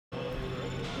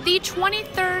The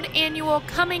 23rd annual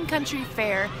Coming Country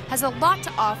Fair has a lot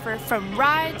to offer, from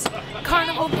rides,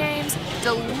 carnival games,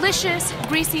 delicious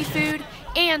greasy food,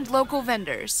 and local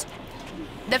vendors.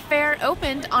 The fair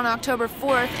opened on October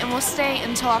 4th and will stay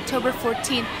until October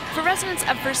 14th for residents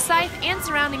of Forsyth and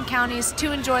surrounding counties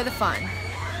to enjoy the fun.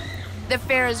 The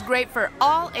fair is great for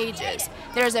all ages.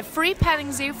 There is a free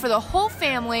petting zoo for the whole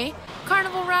family,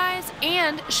 carnival rides,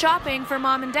 and shopping for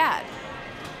mom and dad.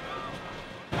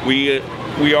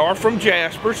 We are from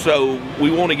Jasper, so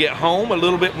we want to get home a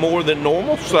little bit more than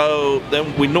normal,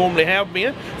 than we normally have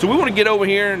been. So we want to get over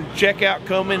here and check out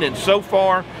Coming, and so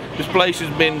far this place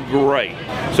has been great.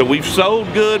 So we've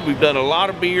sold good, we've done a lot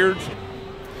of beards.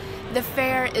 The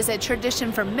fair is a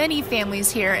tradition for many families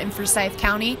here in Forsyth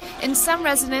County, and some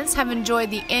residents have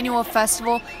enjoyed the annual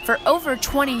festival for over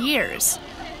 20 years.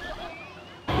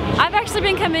 I've actually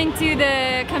been coming to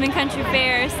the Coming Country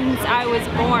Fair since I was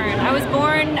born. I was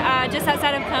born just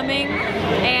outside of Coming,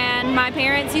 and my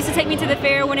parents used to take me to the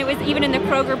fair when it was even in the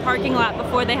Kroger parking lot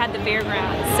before they had the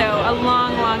fairgrounds. So a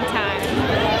long, long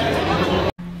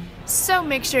time. So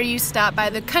make sure you stop by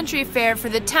the country fair for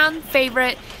the town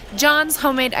favorite, John's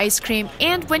Homemade Ice Cream,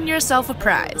 and win yourself a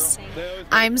prize.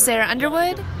 I'm Sarah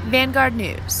Underwood, Vanguard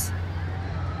News.